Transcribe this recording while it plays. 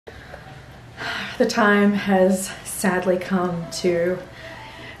The time has sadly come to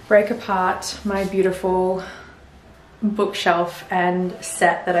break apart my beautiful bookshelf and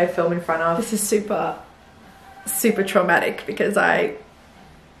set that I film in front of. This is super traumatic because I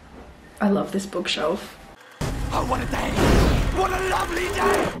love this bookshelf. Oh, what a day! What a lovely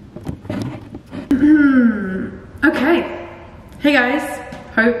day! Okay, hey guys,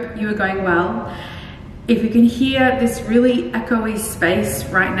 hope you are going well. If you can hear this really echoey space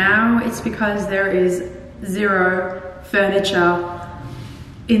right now, it's because there is zero furniture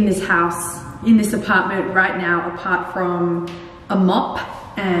in this house, in this apartment right now, apart from a mop,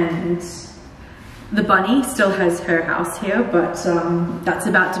 and the bunny still has her house here, but that's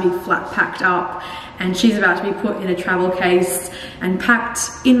about to be flat packed up, and she's about to be put in a travel case and packed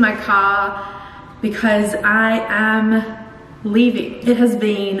in my car because I am leaving. It has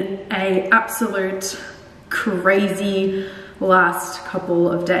been an absolute crazy last couple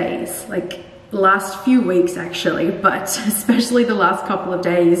of days, like last few weeks actually, but especially the last couple of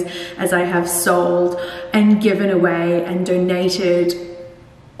days, as I have sold and given away and donated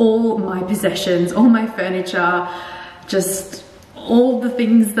all my possessions, all my furniture, just all the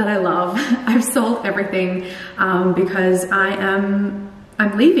things that I love. I've sold everything because I'm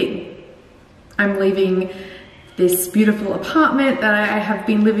leaving. I'm leaving this beautiful apartment that I have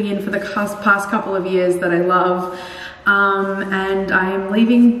been living in for the past couple of years that I love, and I'm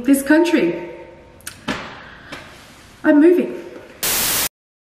leaving this country. I'm moving.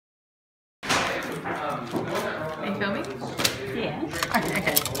 Are you filming? Yeah.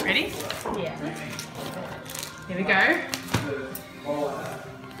 Okay, ready? Yeah. Here we go.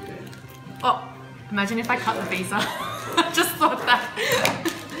 Oh, imagine if I cut the visa. I just thought that.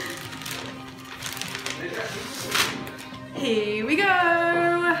 Here we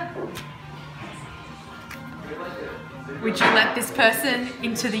go. Would you let this person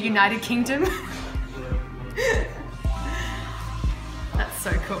into the United Kingdom? That's so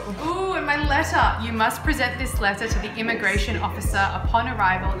cool. Ooh, and my letter. You must present this letter to the immigration officer upon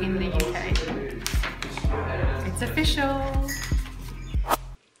arrival in the UK. It's official.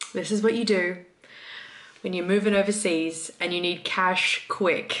 This is what you do when you're moving overseas and you need cash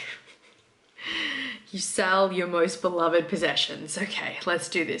quick. You sell your most beloved possessions. Okay, let's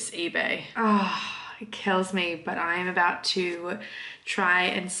do this, eBay. It kills me, but I am about to try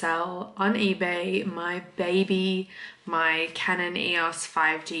and sell on eBay my baby, my Canon EOS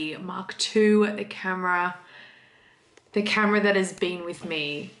 5D Mark II, the camera that has been with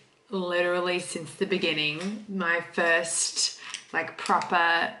me literally since the beginning. My first like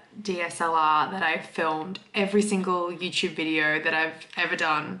proper DSLR that I filmed every single YouTube video that I've ever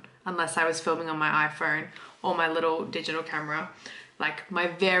done, unless I was filming on my iPhone or my little digital camera. Like my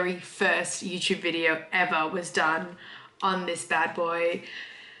very first YouTube video ever was done on this bad boy.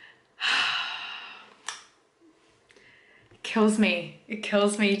 It kills me to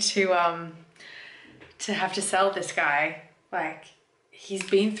have to sell this guy. Like, he's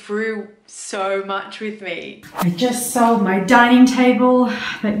been through so much with me. I just sold my dining table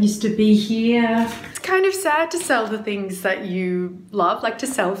that used to be here. It's kind of sad to sell the things that you love, like to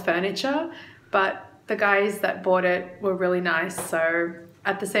sell furniture, but the guys that bought it were really nice. So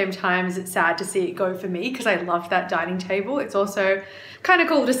at the same time, it's sad to see it go for me because I loved that dining table. It's also kind of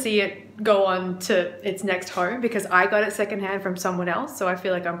cool to see it go on to its next home because I got it secondhand from someone else. So I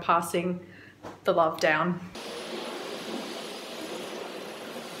feel like I'm passing the love down.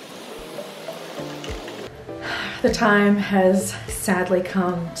 The time has sadly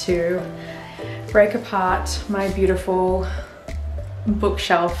come to break apart my beautiful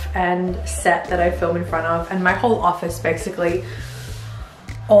bookshelf and set that I film in front of, and my whole office basically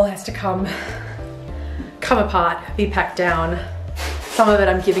all has to come apart, be packed down. Some of it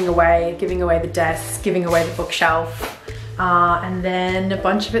I'm giving away the desk, giving away the bookshelf, and then a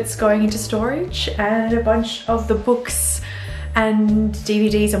bunch of it's going into storage, and a bunch of the books and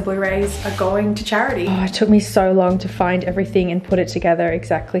DVDs and Blu-rays are going to charity. Oh, it took me so long to find everything and put it together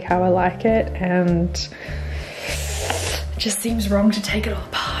exactly how I like it, and it just seems wrong to take it all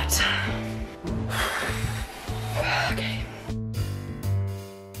apart. Okay.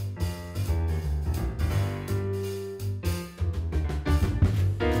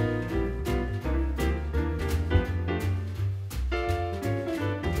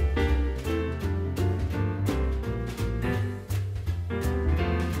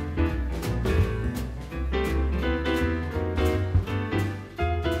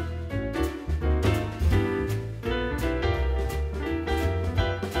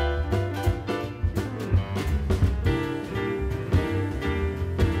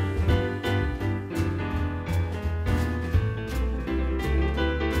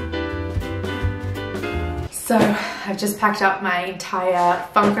 So I've just packed up my entire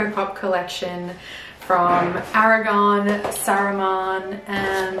Funko Pop collection from Aragon, Saruman,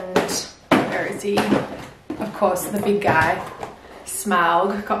 and where is he? Of course, the big guy,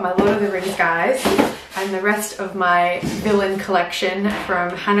 Smaug. Got my Lord of the Rings guys, and the rest of my villain collection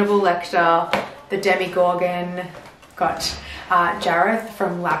from Hannibal Lecter, the Demigorgon. Got Jareth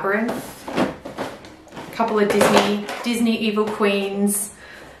from Labyrinth. A couple of Disney Evil Queens.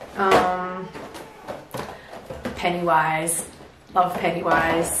 Pennywise, love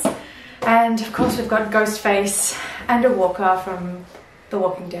Pennywise. And of course we've got Ghostface and a Walker from The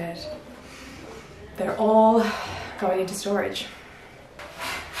Walking Dead. They're all going into storage.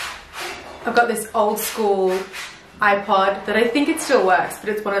 I've got this old school iPod that I think it still works, but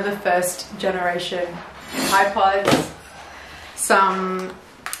it's one of the first generation iPods.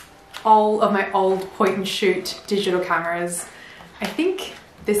 All of my old point and shoot digital cameras. I think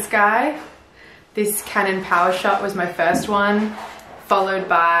this guy, this Canon PowerShot was my first one, followed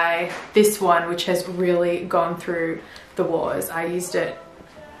by this one, which has really gone through the wars. I used it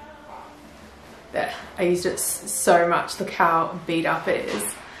so much. Look how beat up it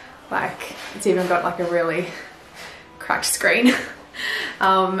is. Like, it's even got like a really cracked screen.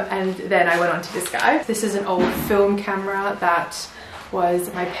 And then I went on to this guy. This is an old film camera that was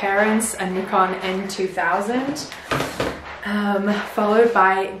my parents', a Nikon N2000. Followed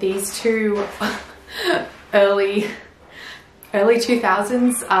by these two early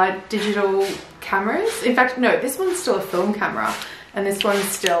 2000s digital cameras. In fact, no, this one's still a film camera, and this one's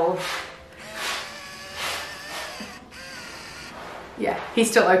still, yeah, he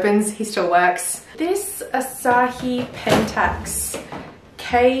still opens, he still works. This Asahi Pentax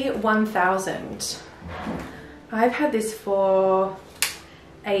K1000. I've had this for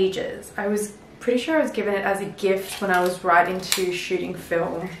ages. I was pretty sure I was given it as a gift when I was right into shooting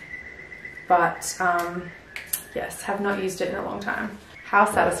film, but yes, have not used it in a long time. How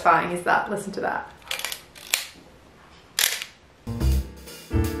satisfying is that? Listen to that.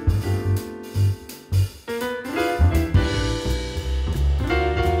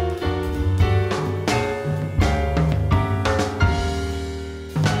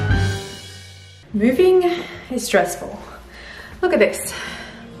 Moving is stressful. Look at this.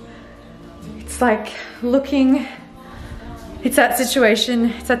 It's like looking, it's that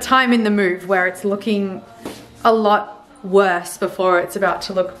situation, it's that time in the move where it's looking a lot worse before it's about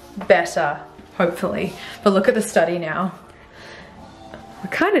to look better, hopefully. But look at the study now.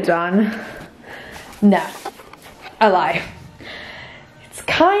 We're kind of done. Nah, I lie. It's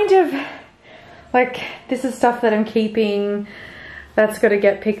kind of like, this is stuff that I'm keeping, that's got to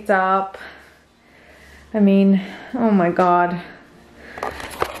get picked up. I mean, oh my God.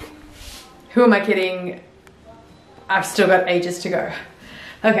 Who am I kidding? I've still got ages to go.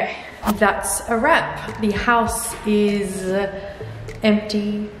 Okay, that's a wrap. The house is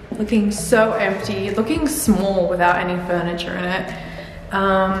empty, looking so empty, looking small without any furniture in it.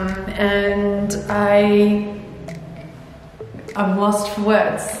 And I'm lost for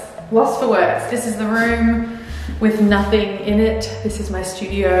words. Lost for words. This is the room with nothing in it. This is my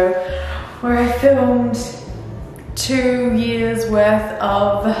studio where I filmed 2 years worth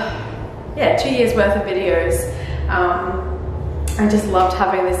of, yeah, 2 years worth of videos. I just loved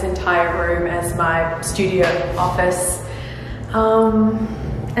having this entire room as my studio office.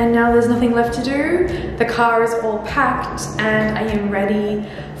 And now there's nothing left to do. The car is all packed and I am ready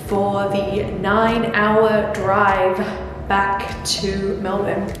for the 9-hour drive back to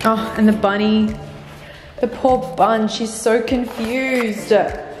Melbourne. Oh, and the bunny, the poor bun, she's so confused.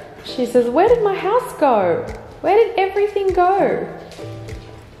 She says, where did my house go? Where did everything go?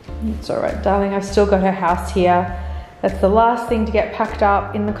 It's all right, darling, I've still got her house here. That's the last thing to get packed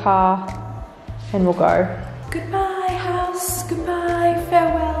up in the car and we'll go. Goodbye, house. Goodbye,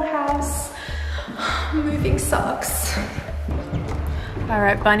 farewell, house. Moving sucks. All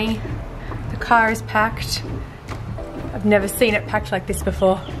right, bunny, the car is packed. I've never seen it packed like this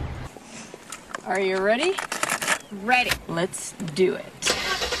before. Are you ready? Ready. Let's do it.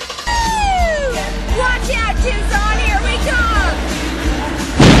 Watch out, Tucson, here we come!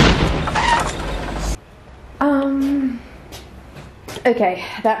 Okay,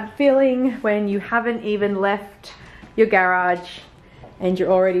 that feeling when you haven't even left your garage and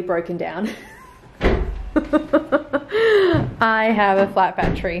you're already broken down. I have a flat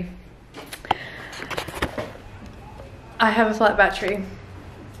battery.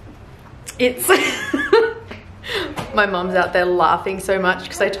 It's my mom's out there laughing so much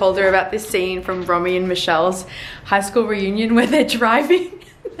because I told her about this scene from Romy and Michelle's high school reunion where they're driving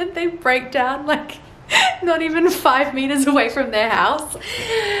and they break down like not even 5 meters away from their house.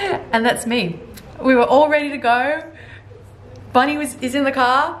 And that's me. We were all ready to go. Bunny is in the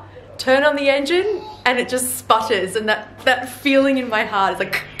car, turn on the engine, and it just sputters, and that feeling in my heart is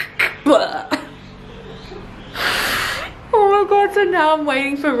like oh my god, so now I'm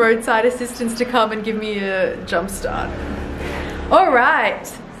waiting for roadside assistance to come and give me a jump start. All right,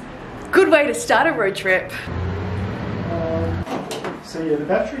 good way to start a road trip. So yeah, the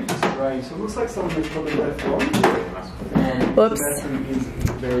battery is grey, so it looks like someone has probably left on. Whoops. The battery is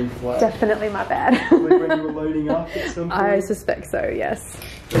very flat. Definitely my bad. Like when you were loading up at some point. I suspect so, yes.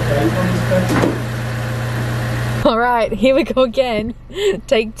 Okay, on this battery. All right, here we go again.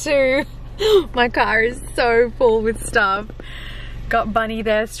 Take two. My car is so full with stuff. Got Bunny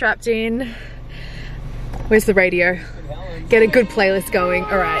there strapped in. Where's the radio? Get a good playlist going.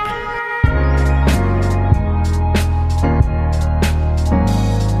 All right.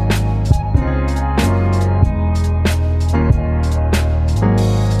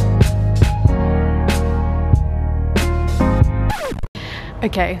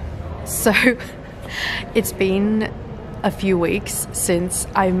 Okay, so it's been a few weeks since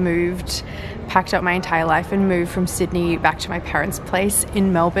I moved, packed up my entire life and moved from Sydney back to my parents' place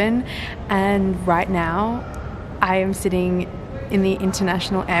in Melbourne, and right now I am sitting in the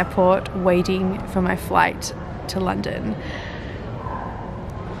international airport waiting for my flight to London.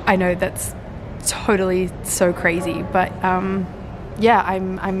 I know that's totally so crazy, but yeah,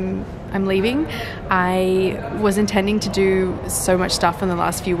 I'm leaving. I was intending to do so much stuff in the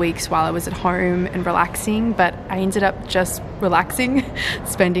last few weeks while I was at home and relaxing, but I ended up just relaxing,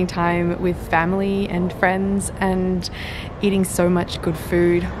 spending time with family and friends and eating so much good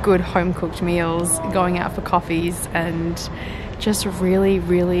food, good home-cooked meals, going out for coffees, and just really,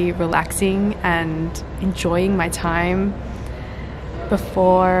 really relaxing and enjoying my time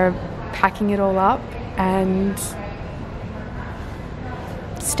before packing it all up and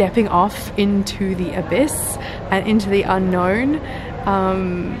stepping off into the abyss and into the unknown.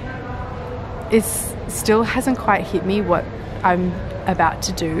 It still hasn't quite hit me what I'm about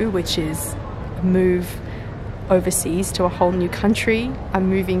to do, which is move overseas to a whole new country. I'm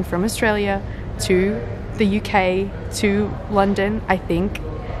moving from Australia to the UK to London, I think.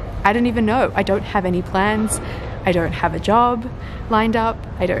 I don't even know. I don't have any plans. I don't have a job lined up.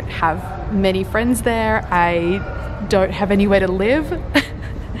 I don't have many friends there. I don't have anywhere to live.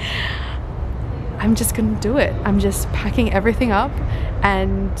 I'm just gonna do it. I'm just packing everything up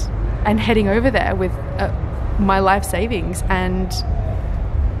and heading over there with my life savings, and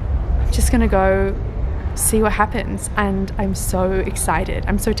I'm just gonna go see what happens. And I'm so excited.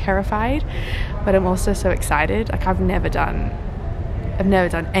 I'm so terrified, but I'm also so excited. Like I've never done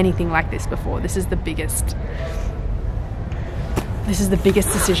anything like this before. This is the biggest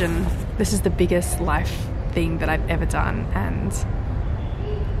decision. This is the biggest life thing that I've ever done, and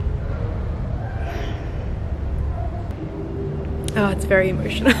oh, it's very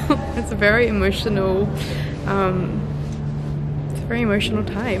emotional. It's a very emotional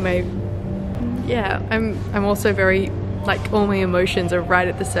time. I'm also very, like, all my emotions are right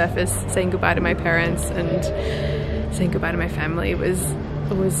at the surface. Saying goodbye to my parents and saying goodbye to my family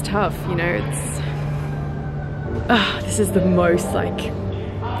was tough, you know. This is the most, like,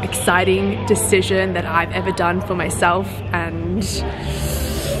 exciting decision that I've ever done for myself, and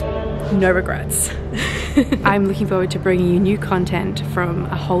no regrets. I'm looking forward to bringing you new content from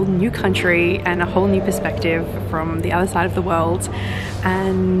a whole new country and a whole new perspective from the other side of the world,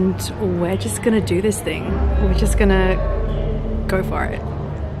 and we're just gonna do this thing. We're just gonna go for it.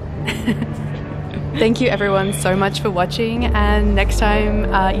 Thank you everyone so much for watching, and next time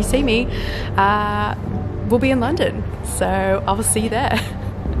you see me, we'll be in London, so I'll see you there.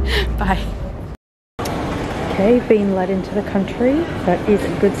 Bye. Okay, being led into the country, that is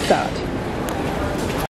a good start.